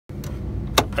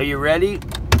Are you ready?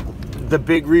 The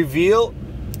big reveal.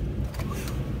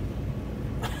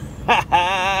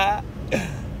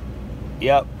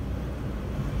 Yep.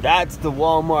 That's the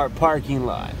Walmart parking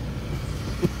lot.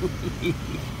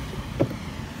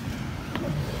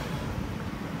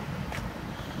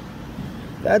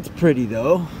 That's pretty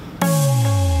though.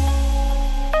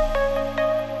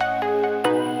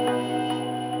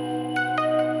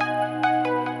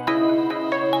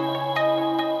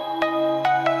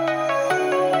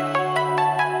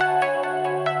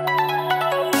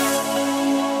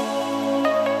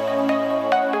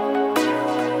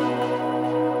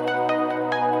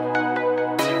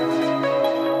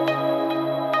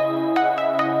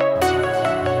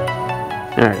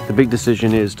 Alright, the big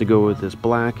decision is to go with this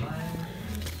black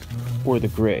or the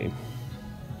gray.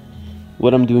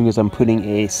 What I'm doing is I'm putting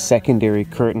a secondary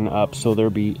curtain up so there'll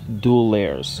be dual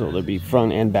layers. So there'll be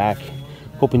front and back,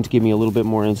 hoping to give me a little bit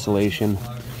more insulation.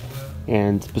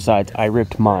 And besides, I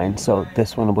ripped mine, so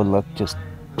this one would look just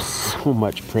so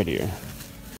much prettier.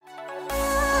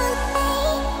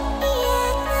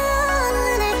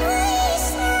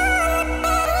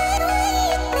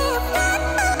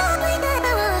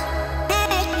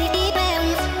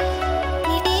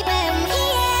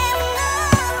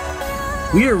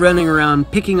 We are running around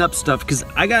picking up stuff because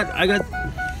I got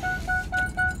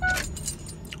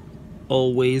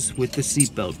always with the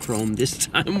seatbelt chrome. This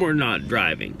time we're not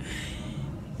driving.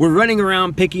 We're running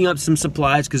around picking up some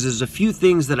supplies because there's a few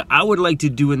things that I would like to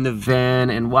do in the van,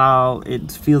 and while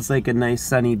it feels like a nice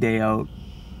sunny day out,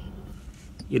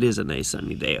 it is a nice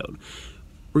sunny day out.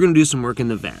 We're gonna do some work in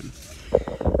the van.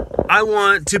 I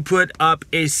want to put up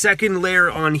a second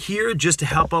layer on here just to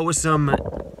help out with some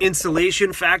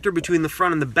insulation factor between the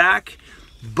front and the back,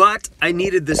 but I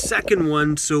needed the second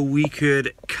one so we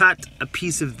could cut a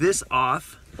piece of this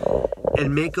off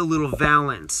and make a little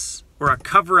valance or a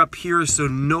cover up here so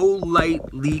no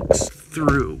light leaks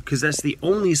through, because that's the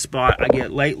only spot I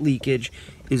get light leakage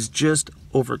is just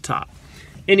over top.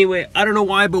 Anyway, I don't know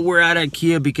why, but we're at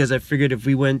IKEA because I figured if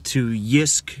we went to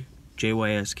Jysk,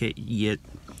 J-Y-S-K,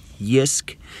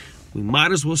 Jysk, we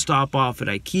might as well stop off at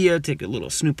IKEA, take a little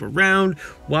snoop around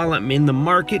while I'm in the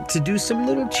market to do some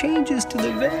little changes to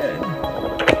the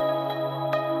van.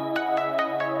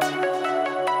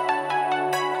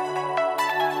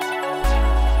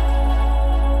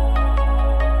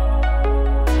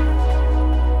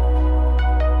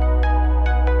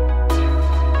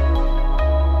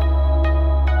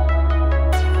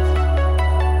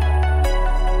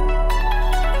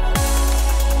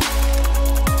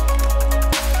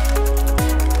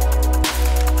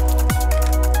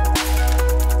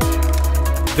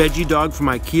 Veggie dog from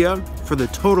IKEA for the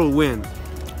total win.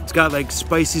 It's got like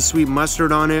spicy sweet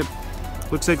mustard on it.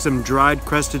 Looks like some dried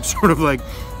crusted sort of like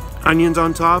onions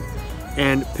on top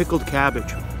and pickled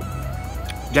cabbage.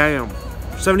 Damn,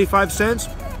 75 cents?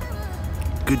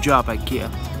 Good job, IKEA.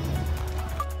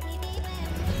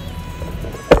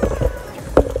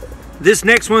 This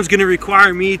next one's gonna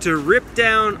require me to rip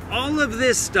down all of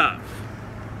this stuff.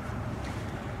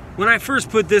 When I first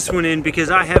put this one in,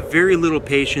 because I have very little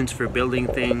patience for building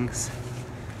things,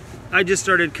 I just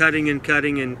started cutting and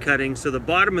cutting and cutting, so the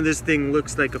bottom of this thing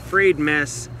looks like a frayed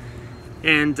mess.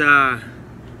 And I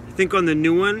think on the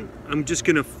new one, I'm just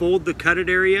gonna fold the cutted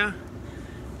area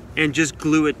and just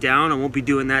glue it down. I won't be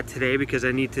doing that today because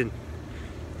I need to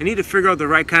figure out the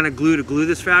right kind of glue to glue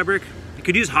this fabric. You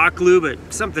could use hot glue,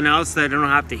 but something else that I don't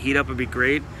have to heat up would be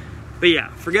great. But yeah,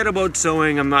 forget about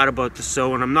sewing. I'm not about to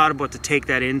sew, and I'm not about to take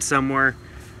that in somewhere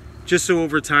just so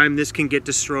over time this can get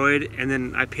destroyed and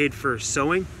then I paid for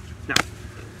sewing. No.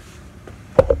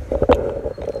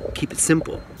 Keep it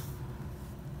simple.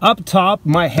 Up top,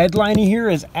 my headliner here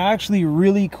is actually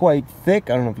really quite thick.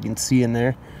 I don't know if you can see in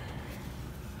there.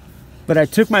 But I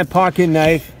took my pocket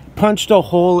knife, punched a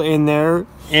hole in there,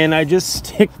 and I just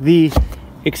stick the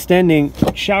extending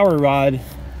shower rod.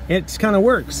 It kind of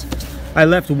works. I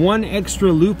left one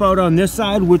extra loop out on this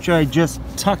side, which I just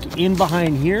tuck in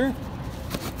behind here.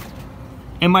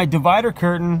 And my divider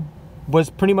curtain was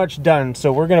pretty much done.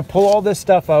 So we're gonna pull all this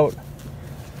stuff out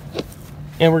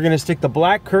and we're gonna stick the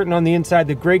black curtain on the inside,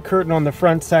 the gray curtain on the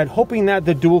front side, hoping that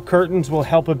the dual curtains will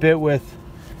help a bit with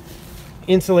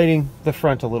insulating the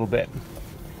front a little bit.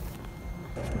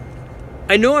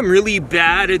 I know I'm really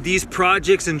bad at these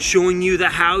projects and showing you the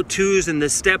how-tos and the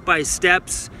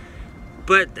step-by-steps,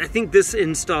 but I think this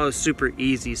install is super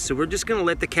easy, so we're just gonna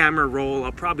let the camera roll.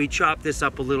 I'll probably chop this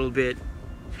up a little bit.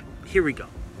 Here we go.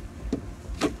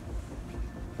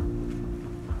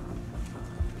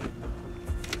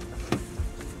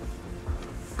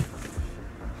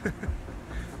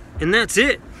 And that's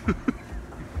it.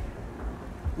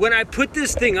 when I put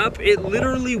this thing up, it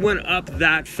literally went up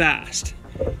that fast.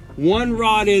 One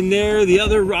rod in there, the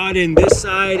other rod in this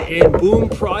side, and boom,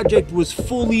 project was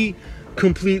fully,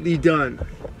 completely done.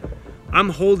 I'm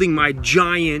holding my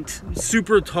giant,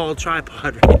 super tall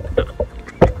tripod right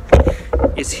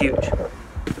now. It's huge.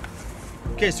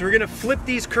 Okay, so we're gonna flip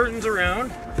these curtains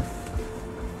around.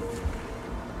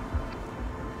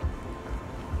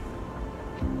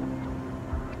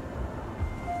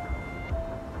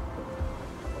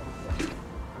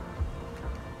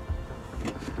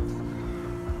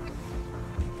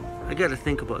 I gotta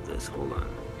think about this, hold on.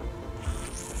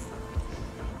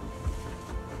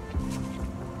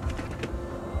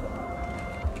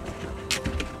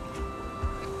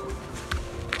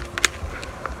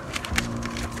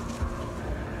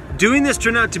 Doing this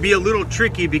turned out to be a little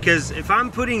tricky because if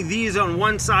I'm putting these on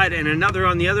one side and another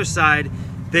on the other side,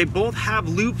 they both have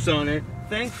loops on it.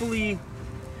 Thankfully,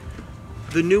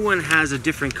 the new one has a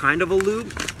different kind of a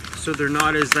loop, so they're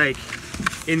not as like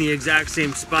in the exact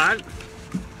same spot.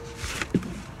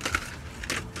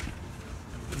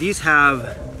 These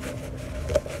have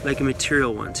like a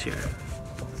material ones here.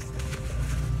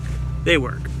 They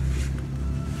work.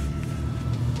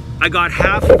 I got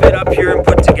half of it up here and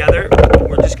put together.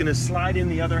 We're just gonna slide in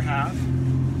the other half.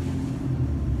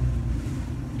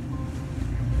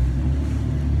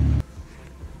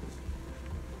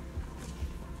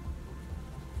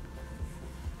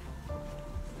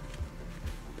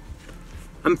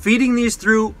 I'm feeding these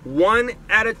through one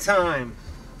at a time.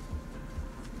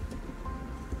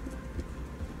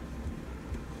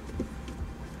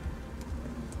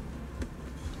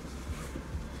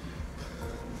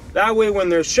 That way when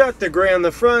they're shut, they're gray on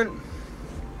the front,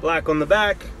 black on the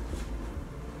back.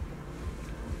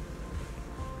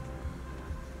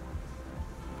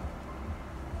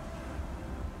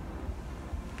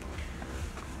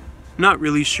 Not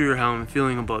really sure how I'm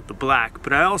feeling about the black,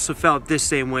 but I also felt this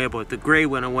same way about the gray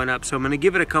when it went up, so I'm gonna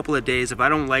give it a couple of days. If I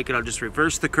don't like it, I'll just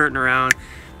reverse the curtain around,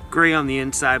 gray on the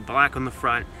inside, black on the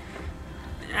front.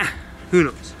 Who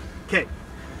knows? Okay.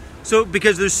 So,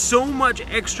 because there's so much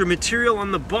extra material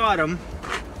on the bottom,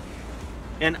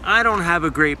 and I don't have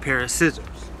a great pair of scissors.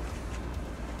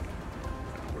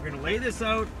 We're gonna lay this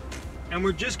out, and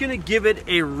we're just gonna give it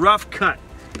a rough cut.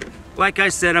 Like I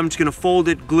said, I'm just gonna fold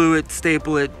it, glue it,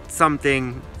 staple it,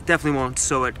 something. Definitely won't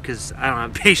sew it, because I don't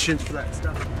have patience for that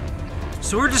stuff.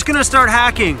 So we're just gonna start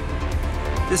hacking.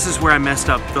 This is where I messed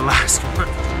up the last one.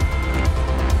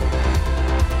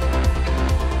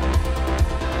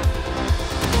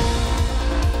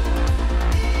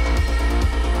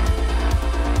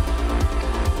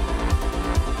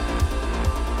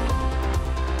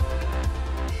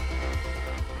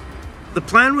 The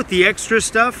plan with the extra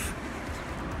stuff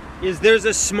is there's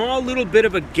a small little bit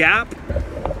of a gap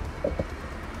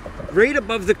right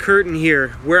above the curtain here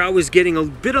where I was getting a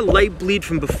bit of light bleed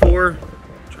from before.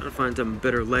 I'm trying to find some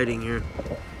better lighting here.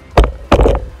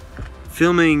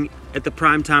 Filming at the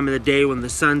prime time of the day when the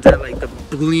sun's at like the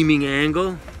gleaming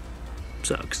angle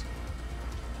sucks.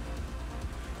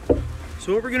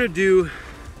 So what we're gonna do,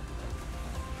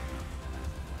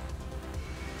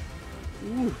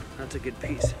 ooh, that's a good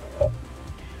piece.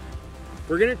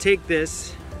 We're gonna take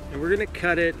this and we're gonna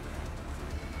cut it.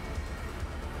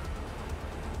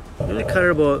 I'm gonna cut it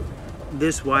about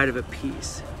this wide of a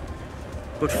piece,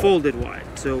 but folded wide.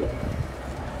 So,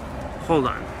 hold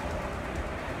on.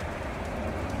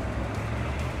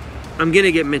 I'm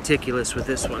gonna get meticulous with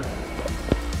this one.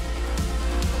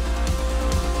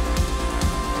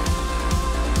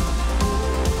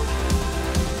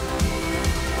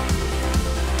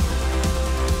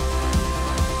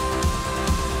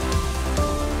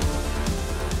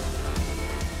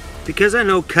 Because I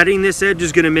know cutting this edge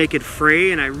is gonna make it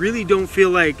fray, and I really don't feel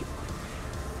like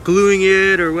gluing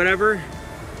it or whatever.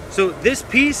 So this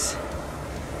piece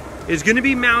is gonna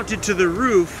be mounted to the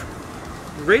roof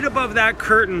right above that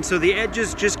curtain, so the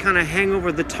edges just kind of hang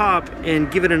over the top and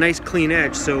give it a nice clean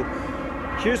edge. So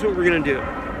here's what we're gonna do.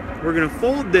 We're gonna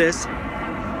fold this.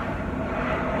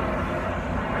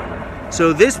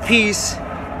 So this piece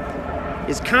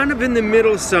is kind of in the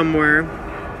middle somewhere.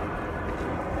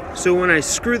 So when I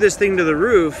screw this thing to the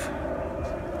roof,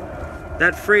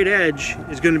 that frayed edge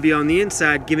is going to be on the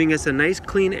inside, giving us a nice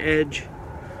clean edge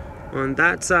on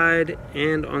that side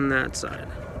and on that side.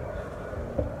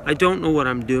 I don't know what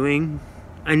I'm doing.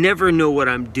 I never know what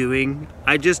I'm doing.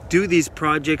 I just do these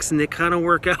projects and they kind of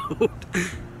work out.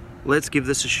 Let's give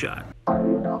this a shot.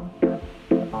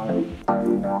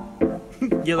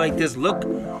 You like this look?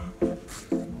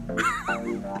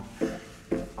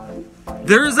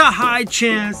 There's a high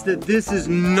chance that this is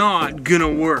not gonna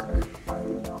work.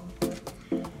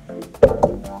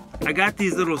 I got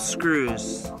these little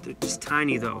screws. They're just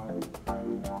tiny though.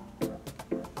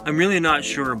 I'm really not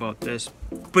sure about this,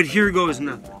 but here goes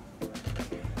nothing.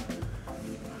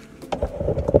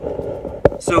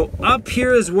 So up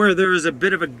here is where there is a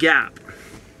bit of a gap.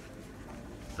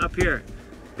 Up here.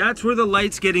 That's where the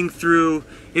light's getting through.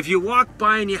 If you walk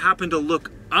by and you happen to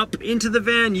look up into the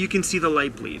van, you can see the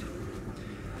light bleed.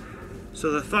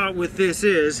 So the thought with this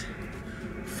is,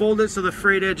 fold it so the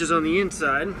frayed edge is on the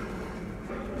inside.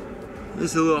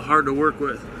 This is a little hard to work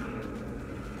with.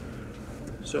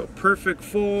 So perfect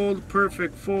fold,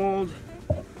 perfect fold.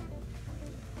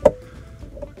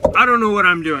 I don't know what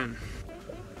I'm doing.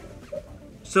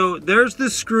 So there's the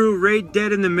screw right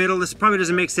dead in the middle. This probably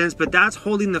doesn't make sense, but that's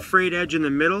holding the frayed edge in the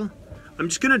middle. I'm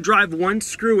just gonna drive one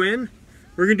screw in.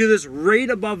 We're gonna do this right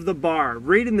above the bar,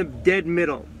 right in the dead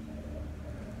middle.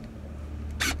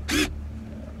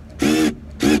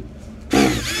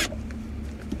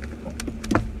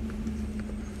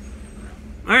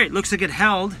 All right, looks like it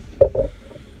held.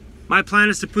 My plan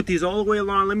is to put these all the way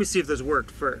along. Let me see if this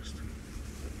worked first.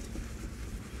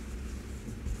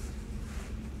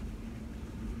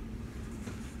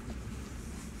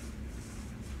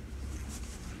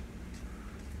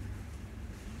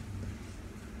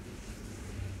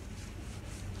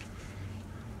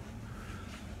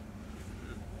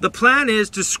 The plan is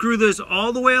to screw this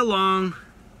all the way along,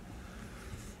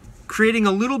 creating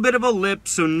a little bit of a lip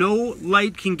so no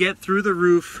light can get through the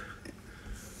roof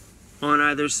on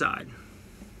either side.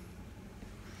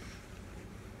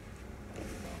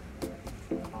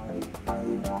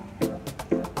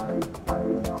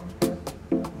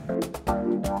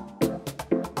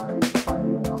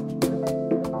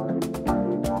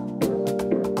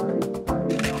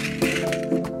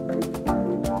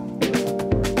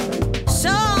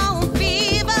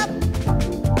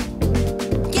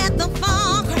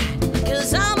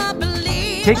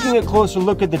 Taking a closer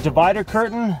look at the divider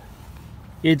curtain,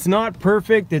 it's not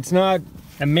perfect, it's not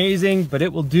amazing, but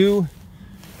it will do.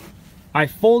 I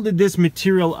folded this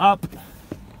material up,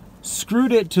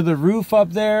 screwed it to the roof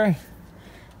up there,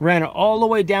 ran it all the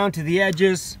way down to the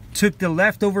edges, took the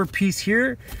leftover piece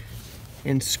here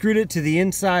and screwed it to the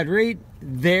inside right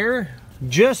there,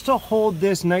 just to hold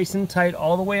this nice and tight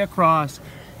all the way across.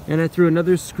 And I threw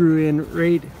another screw in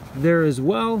right there as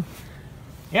well.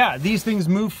 Yeah, these things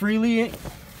move freely,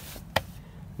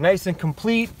 nice and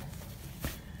complete.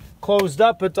 Closed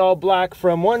up, it's all black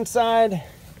from one side,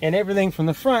 and everything from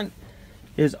the front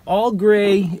is all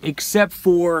gray except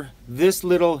for this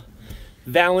little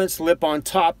valance lip on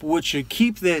top, which should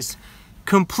keep this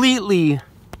completely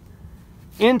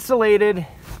insulated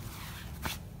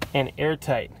and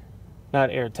airtight. Not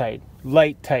airtight,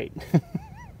 light tight.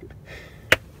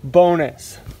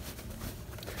 Bonus.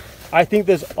 I think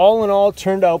this all in all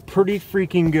turned out pretty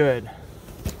freaking good.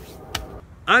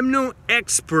 I'm no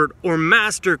expert or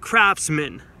master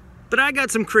craftsman, but I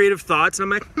got some creative thoughts and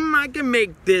I'm like, I can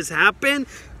make this happen.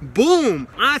 Boom!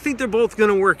 I think they're both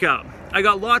gonna work out. I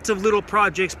got lots of little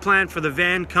projects planned for the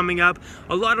van coming up,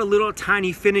 a lot of little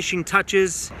tiny finishing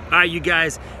touches. All right, you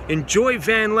guys, enjoy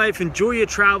van life, enjoy your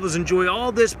travels, enjoy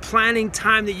all this planning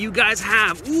time that you guys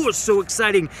have. Ooh, it's so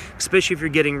exciting, especially if you're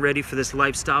getting ready for this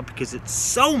lifestyle because it's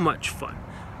so much fun.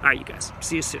 All right, you guys,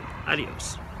 see you soon.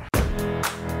 Adios.